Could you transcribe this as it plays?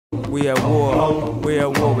We at war. We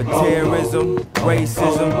at war with terrorism,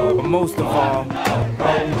 racism, but most of all, we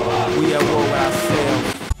at war with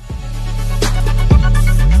ourselves.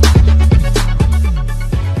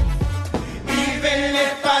 Even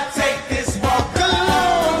if I take this walk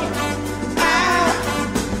alone, I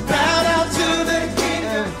bow down to the king.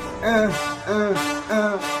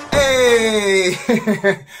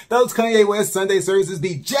 Hey! Those Kanye West Sunday services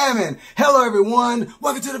be jamming. Hello everyone,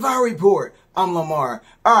 welcome to the Viral Report. I'm Lamar.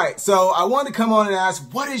 Alright, so I wanted to come on and ask,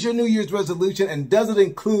 what is your New Year's resolution, and does it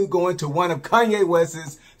include going to one of Kanye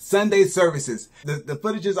West's Sunday services? The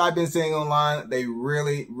footages I've been seeing online, they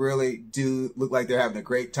really do look like they're having a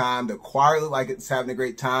great time. The choir look like it's having a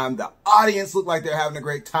great time. The audience look like they're having a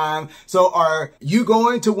great time. So are you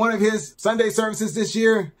going to one of his Sunday services this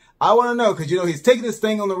year? I want to know, because, you know, he's taking this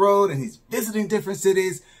thing on the road and he's visiting different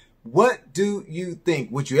cities. What do you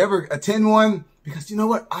think? Would you ever attend one? Because you know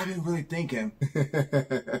what? I've been really thinking.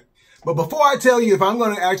 But before I tell you if I'm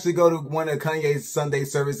going to actually go to one of Kanye's Sunday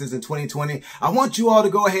services in 2020, I want you all to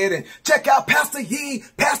go ahead and check out Pastor Yee,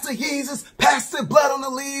 Pastor Yeezus, Pastor Blood on the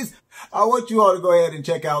Leaves. I want you all to go ahead and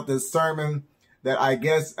check out this sermon that I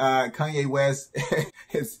guess Kanye West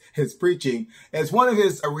is preaching. It's one of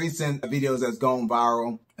his recent videos that's gone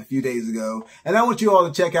viral a few days ago. And I want you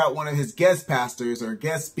all to check out one of his guest pastors or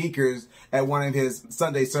guest speakers at one of his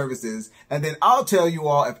Sunday services. And then I'll tell you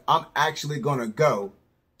all if I'm actually going to go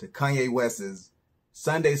to Kanye West's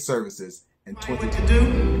Sunday services in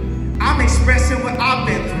 2020. I'm expressing what I've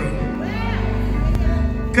been through.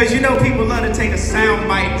 Because you know people love to take a sound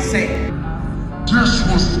bite and say, this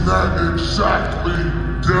was not exactly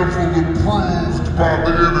devil approved by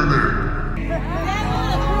the internet.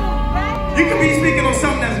 you could be speaking on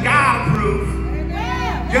something that's God approved. You know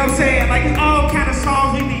what I'm saying? Like it's all kind of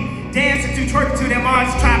songs you be dancing to, twerking to, them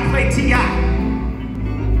artists try to play T.I.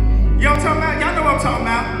 You know what I'm talking about? Y'all know what I'm talking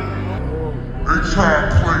about. They try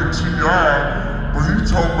to play T.I., but he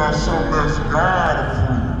talking about something that's God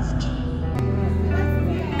approved.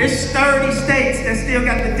 There's 30 states that still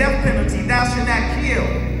got the death penalty, thou shalt not kill.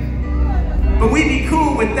 But we be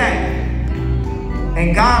cool with that.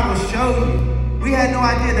 And God will show you. We had no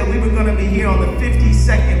idea that we were going to be here on the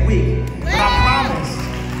 52nd week. But I promise.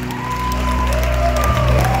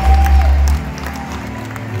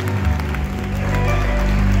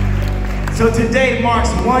 So today marks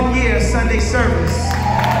 1 year of Sunday service.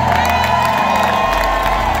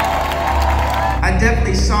 I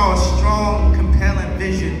definitely saw a strong, compelling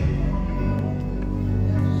vision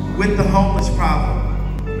with the homeless problem.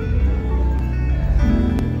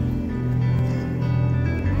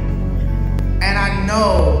 And I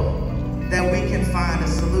know that we can find a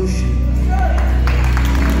solution.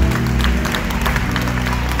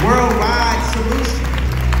 Worldwide solution.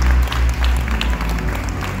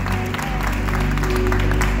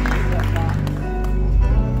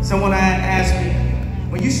 Someone asked me,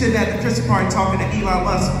 when you sitting at the Christmas party talking to Elon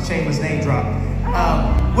Musk, shameless name drop,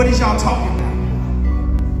 what is y'all talking about?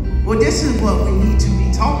 Well, this is what we need to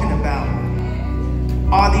be talking about,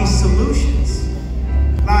 are these solutions.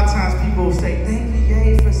 A lot of times people say, thank you,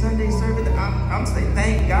 yay, for Sunday service. I'm saying,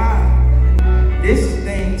 thank God. This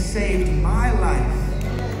thing saved my life.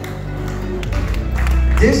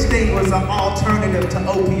 This thing was an alternative to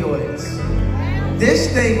opioids.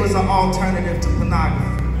 This thing was an alternative to pornography.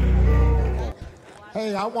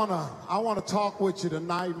 Hey, I wanna talk with you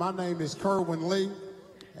tonight. My name is Kerwin Lee,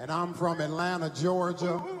 and I'm from Atlanta,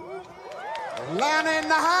 Georgia. Atlanta in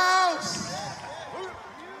the house!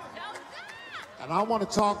 And I want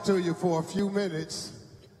to talk to you for a few minutes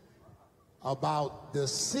about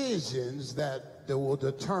decisions that will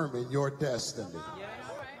determine your destiny.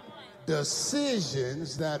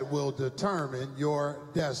 Decisions that will determine your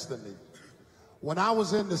destiny. When I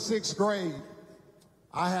was in the 6th grade,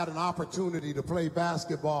 I had an opportunity to play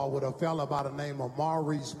basketball with a fella by the name of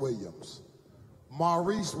Maurice Williams.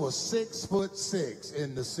 Maurice was 6'6"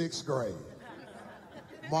 in the 6th grade.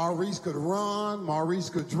 Maurice could run, Maurice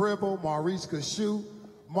could dribble, Maurice could shoot,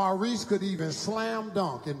 Maurice could even slam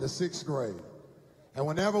dunk in the 6th grade. And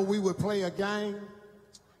whenever we would play a game,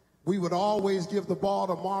 we would always give the ball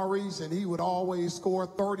to Maurice, and he would always score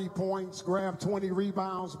 30 points, grab 20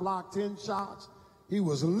 rebounds, block 10 shots. He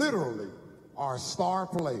was literally our star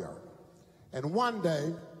player. And one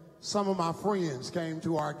day, some of my friends came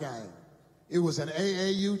to our game. It was an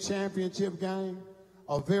AAU championship game,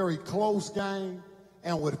 a very close game.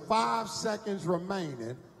 And with 5 seconds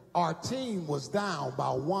remaining, our team was down by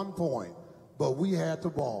 1 point, but we had the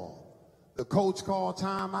ball. The coach called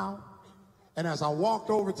timeout, and as I walked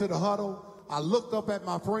over to the huddle, I looked up at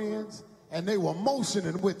my friends, and they were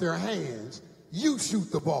motioning with their hands, you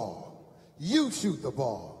shoot the ball, you shoot the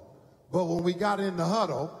ball. But when we got in the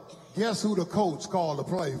huddle, guess who the coach called to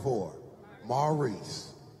play for?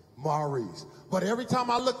 Maurice. Maurice. But every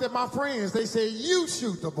time I looked at my friends, they said, you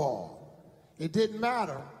shoot the ball. It didn't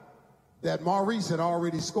matter that Maurice had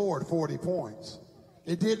already scored 40 points.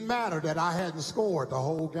 It didn't matter that I hadn't scored the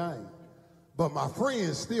whole game. But my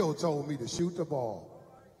friends still told me to shoot the ball.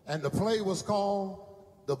 And the play was called.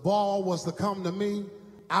 The ball was to come to me.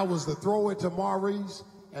 I was to throw it to Maurice.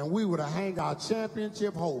 And we were to hang our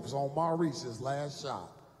championship hopes on Maurice's last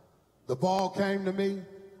shot. The ball came to me.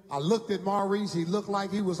 I looked at Maurice. He looked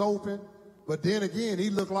like he was open. But then again, he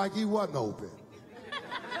looked like he wasn't open.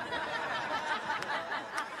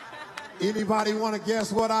 Anybody want to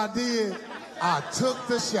guess what I did? I took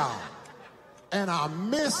the shot. And I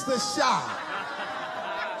missed the shot.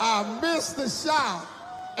 I missed the shot.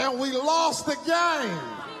 And we lost the game.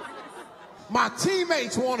 My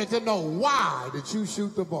teammates wanted to know, why did you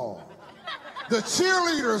shoot the ball? The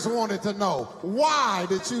cheerleaders wanted to know, why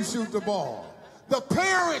did you shoot the ball? The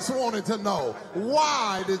parents wanted to know,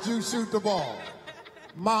 why did you shoot the ball?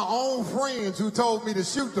 My own friends who told me to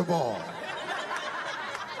shoot the ball.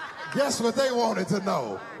 Guess what they wanted to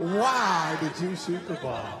know? Why did you shoot the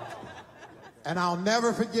ball? And I'll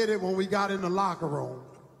never forget it when we got in the locker room.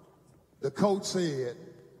 The coach said,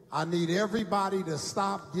 I need everybody to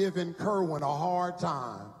stop giving Kerwin a hard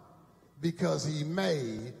time because he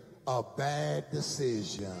made a bad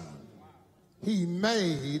decision. He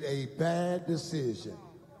made a bad decision.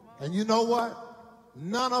 And you know what?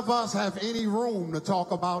 None of us have any room to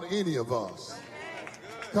talk about any of us.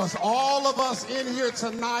 Because all of us in here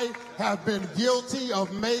tonight have been guilty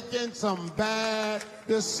of making some bad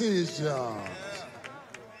decisions.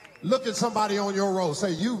 Look at somebody on your row.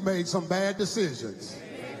 Say, you've made some bad decisions.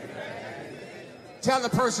 Tell the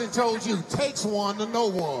person told you, takes one to know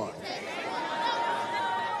one. All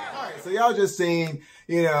right, so y'all just seen,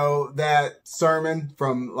 you know, that sermon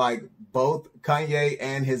from like both Kanye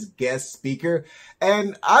and his guest speaker.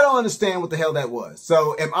 And I don't understand what the hell that was.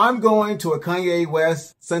 So if I'm going to a Kanye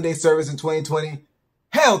West Sunday service in 2020,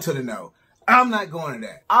 hell to the no. I'm not going to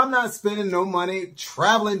that. I'm not spending no money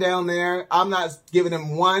traveling down there. I'm not giving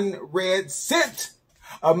him one red cent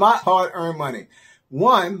of my hard-earned money.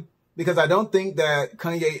 One, because I don't think that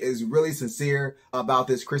Kanye is really sincere about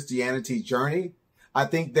this Christianity journey. I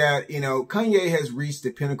think that, you know, Kanye has reached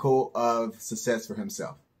the pinnacle of success for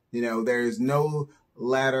himself. You know, there is no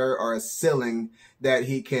ladder or a ceiling that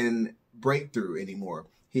he can break through anymore.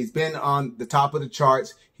 He's been on the top of the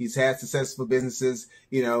charts. He's had successful businesses.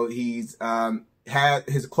 You know, he's had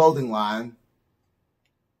his clothing line.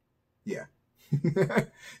 Yeah.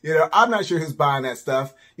 You know, I'm not sure who's buying that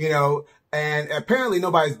stuff, you know, and apparently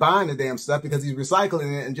nobody's buying the damn stuff because he's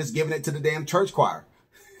recycling it and just giving it to the damn church choir.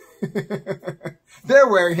 They're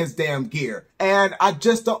wearing his damn gear. And I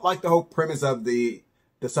just don't like the whole premise of the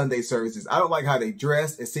Sunday services. I don't like how they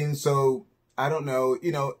dress. It seems so, I don't know,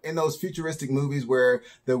 you know, in those futuristic movies where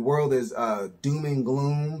the world is doom and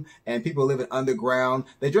gloom and people living underground,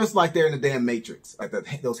 they dress like they're in the damn Matrix. Like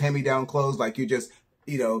those hand-me-down clothes, like you just,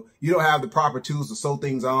 you know, you don't have the proper tools to sew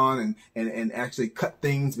things on and actually cut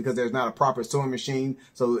things because there's not a proper sewing machine.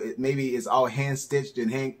 So maybe it's all hand stitched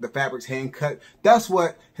and the fabric's hand cut. That's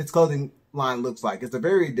what his clothing line looks like. It's a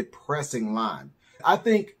very depressing line. I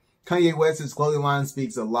think Kanye West's clothing line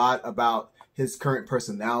speaks a lot about his current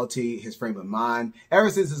personality, his frame of mind. Ever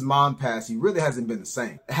since his mom passed, he really hasn't been the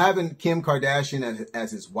same. Having Kim Kardashian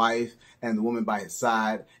as his wife and the woman by his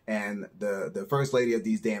side and the first lady of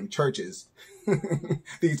these damn churches,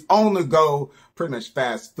 these on-the-go, pretty much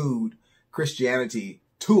fast food Christianity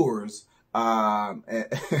tours, that's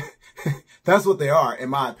what they are, in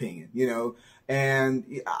my opinion, you know. And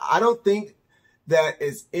I don't think that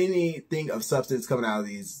is anything of substance coming out of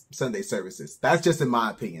these Sunday services. That's just in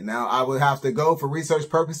my opinion. Now, I would have to go for research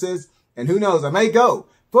purposes, and who knows, I may go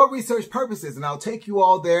for research purposes, and I'll take you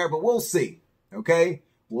all there, but we'll see, okay?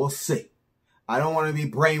 We'll see. I don't want to be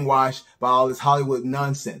brainwashed by all this Hollywood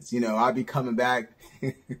nonsense. You know, I'll be coming back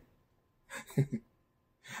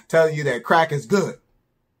telling you that crack is good.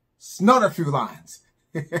 Snort a few lines.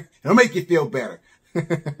 It'll make you feel better.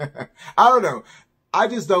 I don't know. I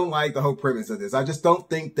just don't like the whole premise of this. I just don't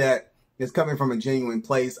think that it's coming from a genuine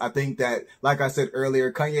place. I think that, like I said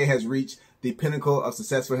earlier, Kanye has reached the pinnacle of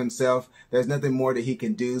success for himself. There's nothing more that he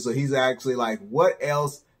can do. So he's actually like, what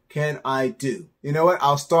else can I do? You know what?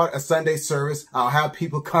 I'll start a Sunday service. I'll have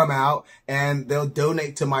people come out and they'll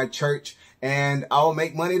donate to my church and I'll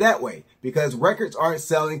make money that way because records aren't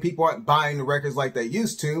selling. People aren't buying the records like they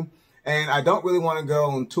used to. And I don't really want to go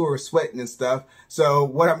on tour sweating and stuff. So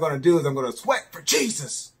what I'm going to do is I'm going to sweat for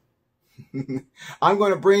Jesus. I'm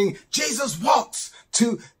going to bring Jesus Walks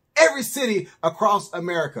to every city across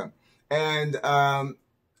America. And I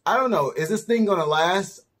don't know, is this thing gonna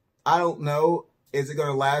last? I don't know. Is it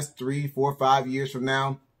gonna last 3, 4, 5 years from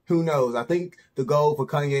now? Who knows? I think the goal for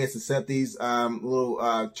Kanye is to set these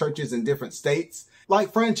little churches in different states,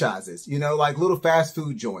 like franchises, you know, like little fast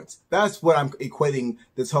food joints. That's what I'm equating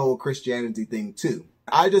this whole Christianity thing to.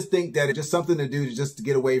 I just think that it's just something to do just to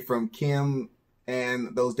get away from Kim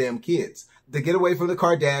and those damn kids. To get away from the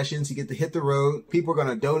Kardashians, you get to hit the road. People are going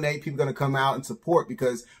to donate. People are going to come out and support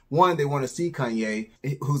because, one, they want to see Kanye,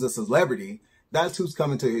 who's a celebrity. That's who's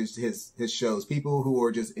coming to his shows. People who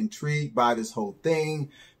are just intrigued by this whole thing.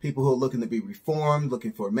 People who are looking to be reformed,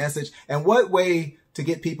 looking for a message. And what way to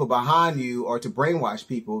get people behind you or to brainwash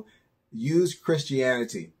people? Use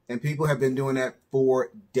Christianity. And people have been doing that for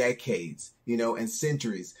decades, you know, and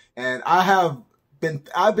centuries. And I've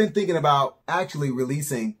been thinking about actually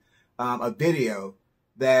releasing a video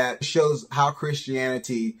that shows how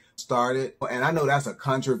Christianity started. And I know that's a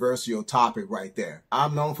controversial topic right there.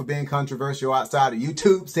 I'm known for being controversial outside of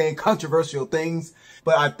YouTube, saying controversial things.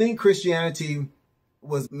 But I think Christianity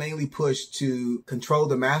was mainly pushed to control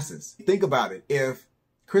the masses. Think about it. If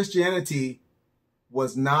Christianity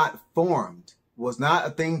was not formed, was not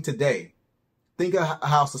a thing today, think of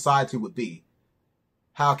how society would be,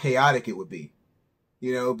 how chaotic it would be.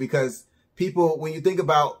 You know, because people, when you think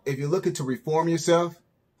about, if you're looking to reform yourself,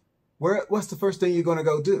 what's the first thing you're going to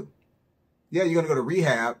go do? Yeah, you're going to go to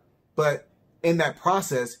rehab, but in that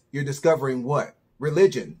process, you're discovering what?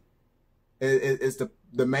 Religion is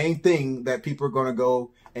the main thing that people are going to go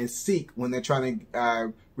and seek when they're trying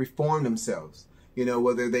to reform themselves. You know,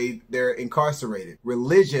 whether they're incarcerated.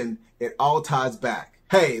 Religion, it all ties back.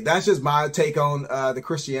 Hey, that's just my take on the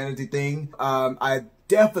Christianity thing. I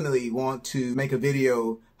definitely want to make a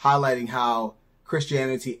video highlighting how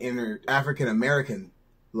Christianity entered African American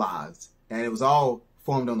lives, and it was all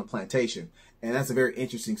formed on the plantation. And that's a very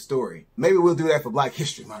interesting story. Maybe we'll do that for Black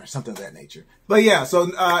History Month or something of that nature. But yeah,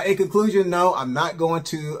 so in conclusion, no, I'm not going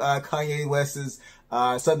to Kanye West's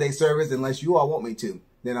Sunday service unless you all want me to.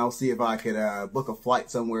 Then I'll see if I could book a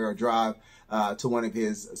flight somewhere or drive to one of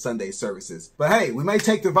his Sunday services. But hey, we may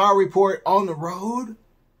take the Viral Report on the road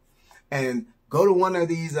and go to one of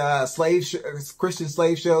these Christian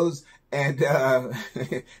slave shows and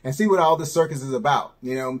and see what all this circus is about.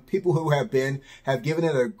 You know, people who have given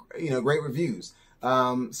it great reviews.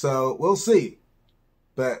 So we'll see.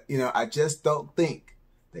 But you know, I just don't think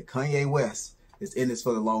that Kanye West is in this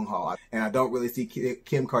for the long haul. And I don't really see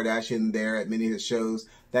Kim Kardashian there at many of his shows.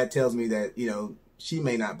 That tells me that, you know, she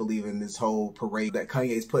may not believe in this whole parade that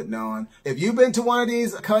Kanye's putting on. If you've been to one of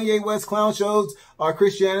these Kanye West clown shows or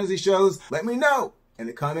Christianity shows, let me know in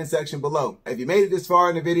the comment section below. If you made it this far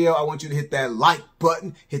in the video, I want you to hit that like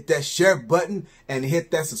button, hit that share button, and hit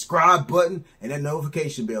that subscribe button and that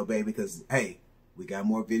notification bell, baby, because, hey, we got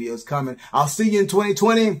more videos coming. I'll see you in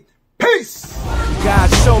 2020. Peace! God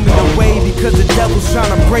show me the way because the devil's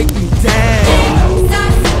trying to break me down.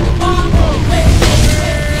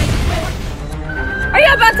 Are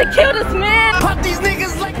you about to kill this man? Pop these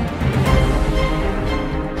niggas like...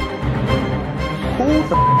 Who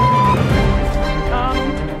the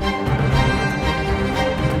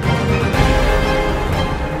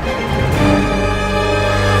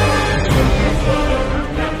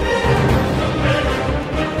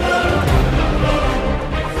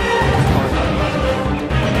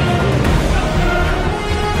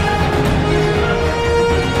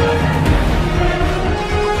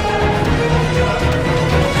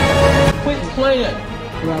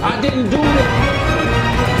I didn't do it.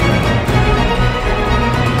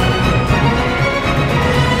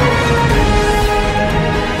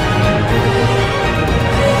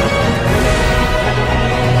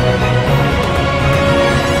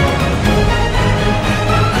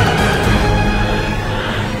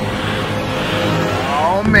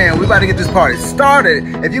 Oh man, we about to get this party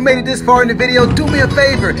started. If you made it this far in the video, do me a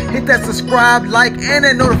favor. Hit that subscribe, like, and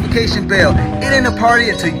that notification bell. It ain't a party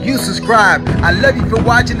until you subscribe. I love you for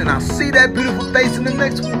watching, and I'll see that beautiful face in the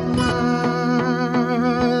next one.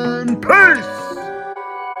 Peace!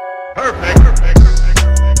 Perfect.